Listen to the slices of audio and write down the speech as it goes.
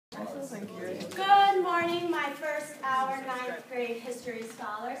Good morning, my first hour 9th grade history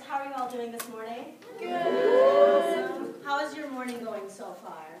scholars. How are you all doing this morning? Good. Awesome. How is your morning going so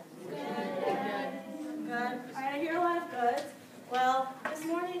far? Good. Good. All right, I hear a lot of goods. Well, this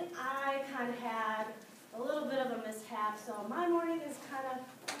morning I kind of had a little bit of a mishap, so my morning is kind of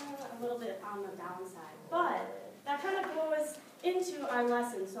a little bit on the downside. But that kind of goes into our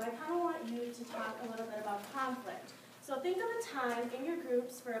lesson, so I kind of want you to talk a little bit about conflict. So think of a time in your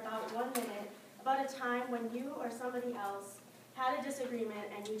groups for about 1 minute, about a time when you or somebody else had a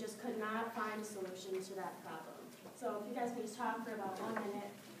disagreement and you just could not find a solution to that problem. So if you guys can just talk for about 1 minute,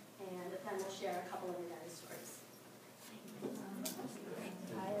 and then we'll share a couple of your guys' stories.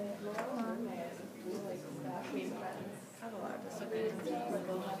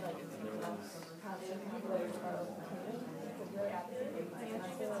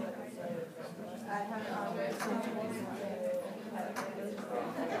 I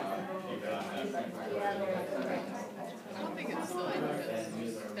don't think it's silly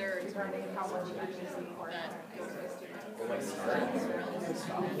because they're learning how much you actually support that.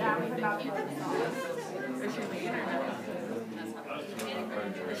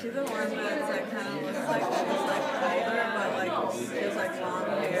 Is she the one that's like kind of looks like she's like older, but like she has like long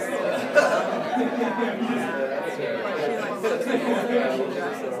hair but she like looks like older, she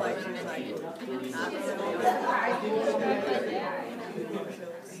dresses like she's like not really older. She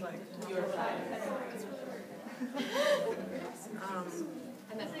looks like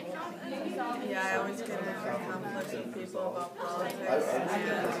yeah, I always get into conflicts with people about politics and the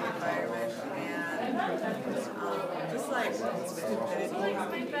environment and just like stupidity.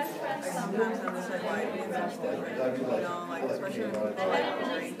 Like sometimes I'm just like, why are you being so stupid? You know, like especially when people like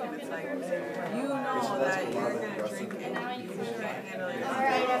drink and it's like, you know that you're gonna drink and you can't handle it. All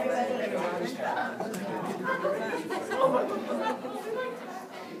right, everybody.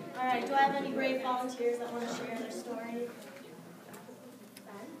 All right, do I have any brave volunteers that want to share their story?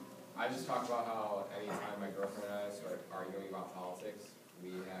 I just talked about how anytime my girlfriend and I start arguing about politics,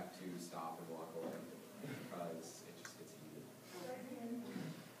 we have to stop and walk away because it just gets heated.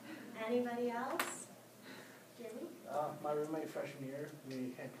 Anybody else? Jimmy? My roommate freshman year,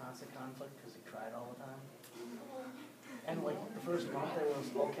 we had constant conflict because he cried all the time. And like the first month it was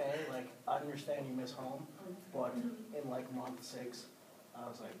okay, like I understand you miss home, but in like month 6, I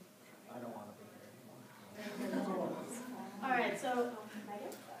was like, I don't want to be here anymore. All right, so Megan?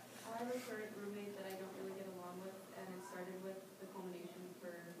 I have a current roommate that I don't really get along with, and it started with the culmination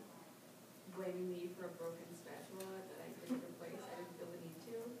for blaming me for a broken spatula that I couldn't replace. I didn't feel the need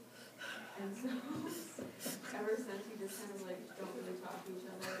to. And so, ever since, we just kind of like don't really talk to each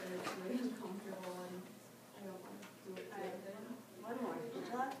other, and it's really uncomfortable, and I don't want to do it to anything. One more.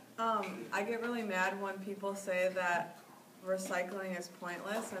 Angela? I get really mad when people say that recycling is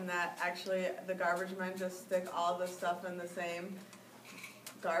pointless and that actually the garbage men just stick all the stuff in the same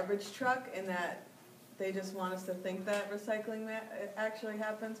garbage truck and that they just want us to think that recycling actually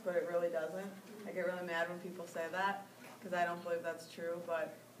happens, but it really doesn't. I get really mad when people say that because I don't believe that's true,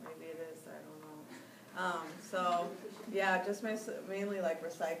 but maybe it is, I don't know. So yeah, just mainly like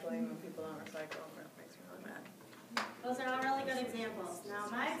recycling. When people don't recycle, it makes me really mad. Those are all really good examples. Now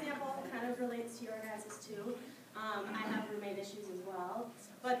my example kind of relates to your guys' too. I have roommate issues as well,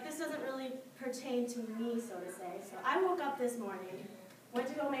 but this doesn't really pertain to me, so to say. So I woke up this morning, went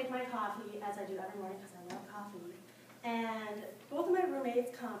to go make my coffee, as I do every morning because I love coffee, and both of my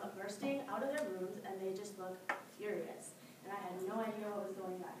roommates come bursting out of their rooms and they just look furious. And I had no idea what was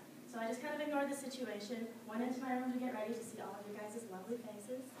going on. So I just kind of ignored the situation, went into my room to get ready to see all of you guys' lovely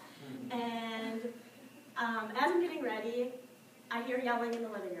faces. And as I'm getting ready, I hear yelling in the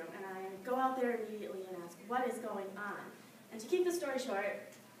living room, and I go out there immediately and ask, what is going on? And to keep the story short,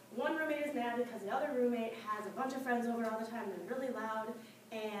 one roommate is mad because the other roommate has a bunch of friends over all the time and they're really loud,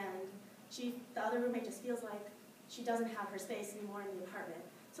 and the other roommate just feels like she doesn't have her space anymore in the apartment.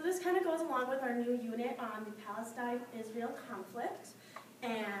 So this kind of goes along with our new unit on the Palestine-Israel conflict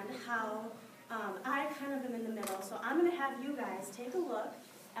and how I kind of am in the middle. So I'm going to have you guys take a look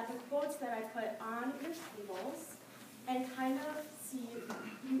at the quotes that I put on your tables and kind of see,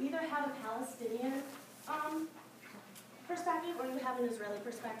 you either have a Palestinian perspective or you have an Israeli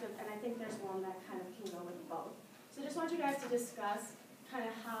perspective, and I think there's one that kind of can go with both. So I just want you guys to discuss kind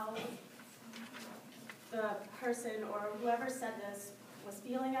of how the person or whoever said this was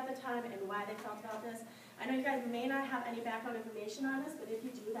feeling at the time and why they felt about this. I know you guys may not have any background information on this, but if you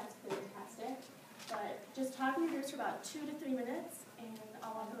do, that's fantastic. But just talk in your groups for about 2 to 3 minutes, and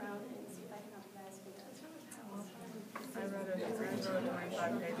I'll walk around and see if I can help you guys with this. I wrote a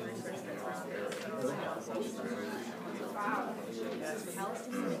 25-page research paper on this. Wow.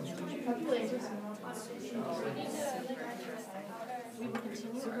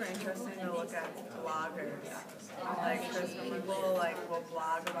 Super interesting to look at bloggers. Like, because people like will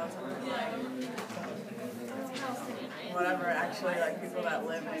blog about something like whatever, actually like people that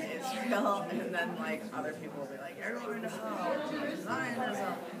live in Israel, and then like other people will be like, you're going to hell,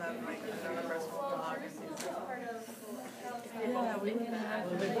 Zionism, and then like another person will blog. Yeah, we live in that.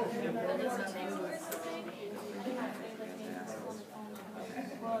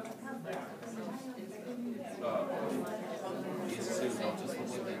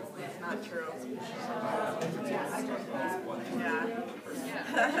 Not true. Yeah.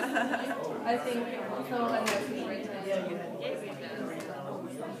 I think, so I have to write that.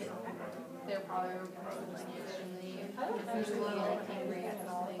 They're probably extremely, usually angry at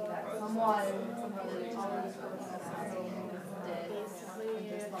something that someone really did, and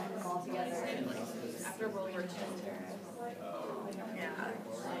just lump them all together. After World War II. Yeah.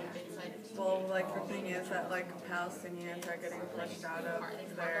 Well, like the thing is that like Palestinians are getting pushed out of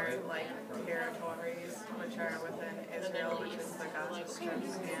their like territories, which are within Israel, which is the Gaza Strip, and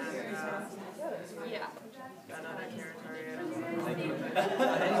that other territory.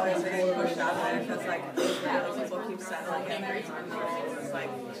 Anyways, they're getting pushed out of there because like Israeli people keep settling in there. So it was like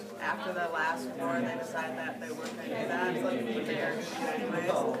after the last war, they decided that they weren't going to do that, but they are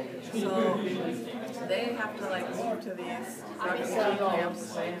anyways. So they have to like move to these refugee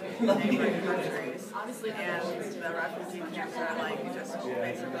camps in neighboring countries, and the refugee camps are like just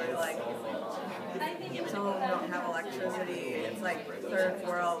basically like some of them don't have electricity. It's like third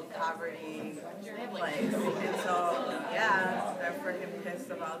world poverty place, and so yeah, they're freaking pissed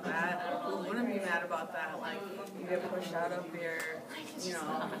about that. Who wouldn't be mad about that? Like you get pushed out of your, you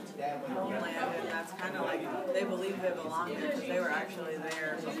know, homeland, and that's kind of like they believe they belong there because they were actually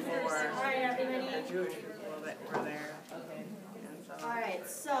there before the Jewish people that were there. Alright,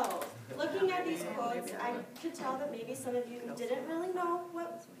 so looking at these quotes, I could tell that maybe some of you didn't really know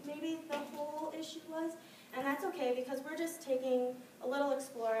what maybe the whole issue was, and that's okay because we're just taking a little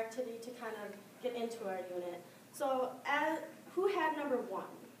explore activity to kind of get into our unit. So who had number 1?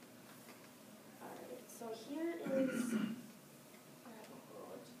 Alright, so here is,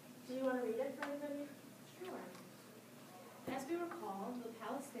 do you want to read it for everybody? Sure. As we recall, the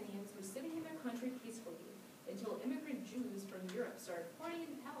Palestinians were sitting in their country peacefully until immigrant Jews from Europe started pouring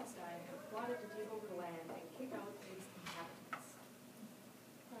into Palestine and plotted to take over the land and kick out its inhabitants.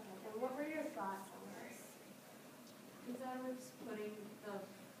 And what were your thoughts on this? Is that was putting the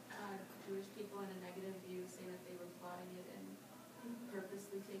Jewish people in a negative view, saying that they were plotting it and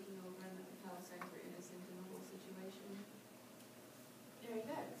purposely taking over, and that the Palestinians were innocent in the whole situation? Very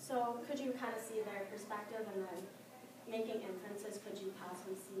good. So could you kind of see their perspective, and then making inferences, could you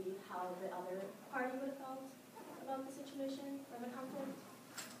possibly see how the other party would have felt about the situation or the conflict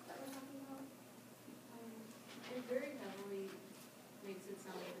that we're talking about? It very heavily makes it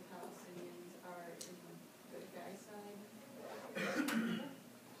sound like the Palestinians are in the good guy side.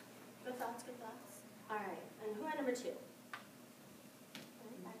 Good thoughts, good thoughts. All right, and who had number 2?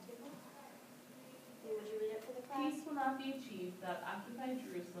 Back to you. Would you read it for the class? Peace will not be achieved without occupied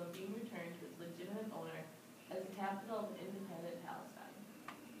Jerusalem being returned to its legitimate owner as the capital of an independent Palestine.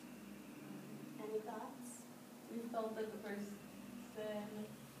 Any thoughts? We felt that the person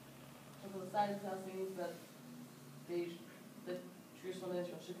on the side of the Palestinians that Jerusalem and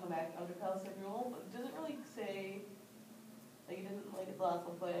Israel should come back under Palestinian rule, but it doesn't really say, like it doesn't like it's lost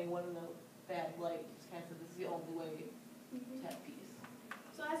put anyone in a bad light. It just kind of says this is the only way to have peace.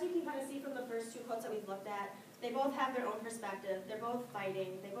 So as you can kind of see from the first 2 quotes that we've looked at, they both have their own perspective. They're both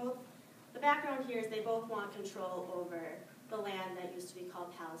fighting. The background here is they both want control over the land that used to be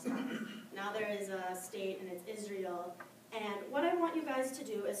called Palestine. Now there is a state, and it's Israel. And what I want you guys to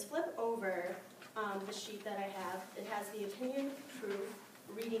do is flip over the sheet that I have. It has the opinion, proof,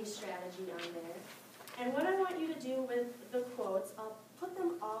 reading strategy on there. And what I want you to do with the quotes, I'll put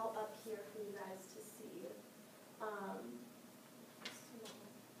them all up here for you guys to see.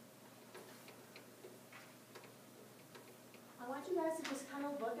 I want you guys to just kind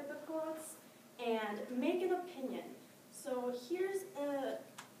of look at the quotes and make an opinion. So here's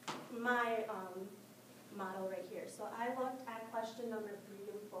my model right here. So I looked at question number 3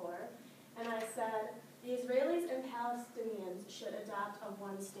 and 4, and I said the Israelis and Palestinians should adopt a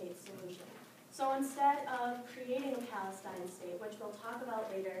one-state solution. So instead of creating a Palestine state, which we'll talk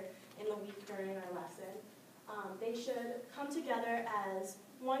about later in the week during our lesson, they should come together as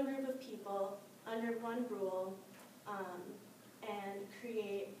one group of people under one rule and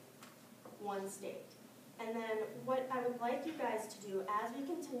create one state. And then what I would like you guys to do as we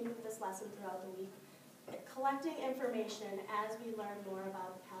continue with this lesson throughout the week, collecting information as we learn more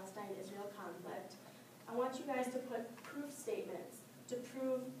about the Palestine-Israel conflict, you guys to put proof statements to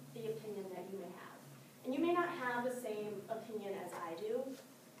prove the opinion that you may have. And you may not have the same opinion as I do,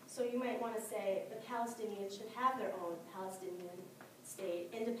 so you might want to say the Palestinians should have their own Palestinian state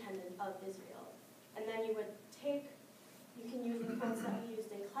independent of Israel. And then you would you can use the quotes that we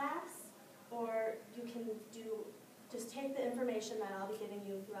used in class, or you can just take the information that I'll be giving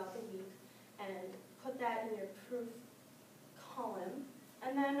you throughout the week and put that in your proof column.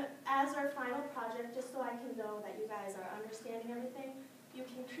 And then as our final project, just so I can know that you guys are understanding everything, you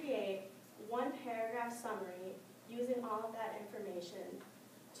can create one paragraph summary using all of that information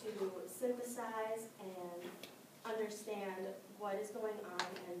to synthesize and understand what is going on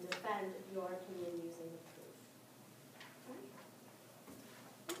and defend your opinion using the proof.